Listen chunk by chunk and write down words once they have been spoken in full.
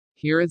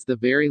Here is the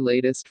very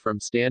latest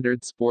from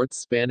Standard Sports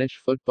Spanish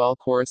football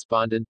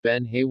correspondent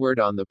Ben Hayward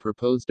on the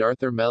proposed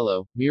Arthur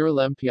Melo,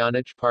 Miralem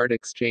Pjanic part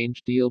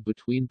exchange deal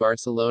between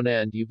Barcelona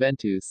and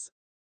Juventus.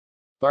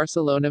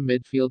 Barcelona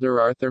midfielder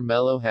Arthur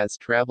Melo has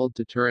traveled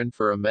to Turin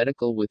for a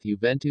medical with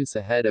Juventus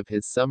ahead of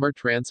his summer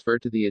transfer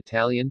to the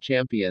Italian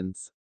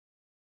champions.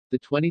 The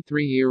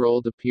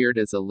 23-year-old appeared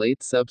as a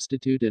late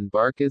substitute in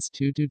Barca's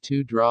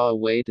 2-2 draw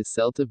away to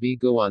Celta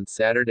Vigo on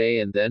Saturday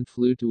and then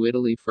flew to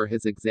Italy for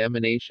his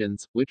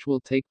examinations, which will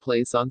take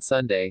place on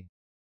Sunday.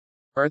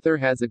 Arthur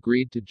has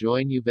agreed to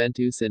join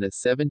Juventus in a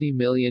 €70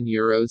 million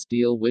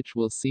deal which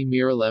will see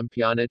Miralem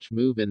Pjanic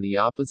move in the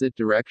opposite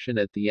direction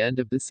at the end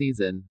of the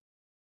season.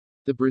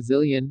 The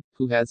Brazilian,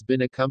 who has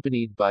been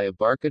accompanied by a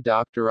Barca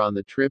doctor on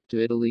the trip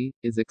to Italy,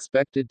 is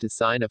expected to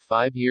sign a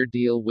 5-year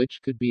deal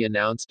which could be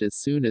announced as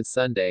soon as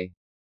Sunday.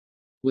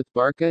 With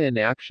Barca in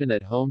action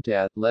at home to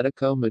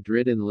Atletico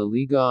Madrid in La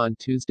Liga on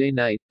Tuesday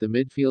night, the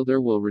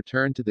midfielder will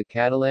return to the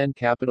Catalan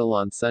capital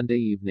on Sunday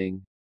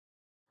evening.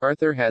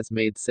 Arthur has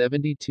made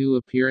 72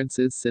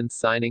 appearances since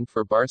signing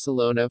for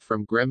Barcelona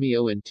from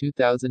Gremio in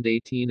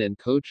 2018 and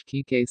coach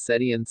Quique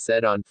Setién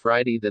said on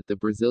Friday that the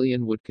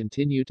Brazilian would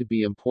continue to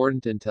be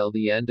important until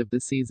the end of the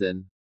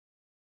season.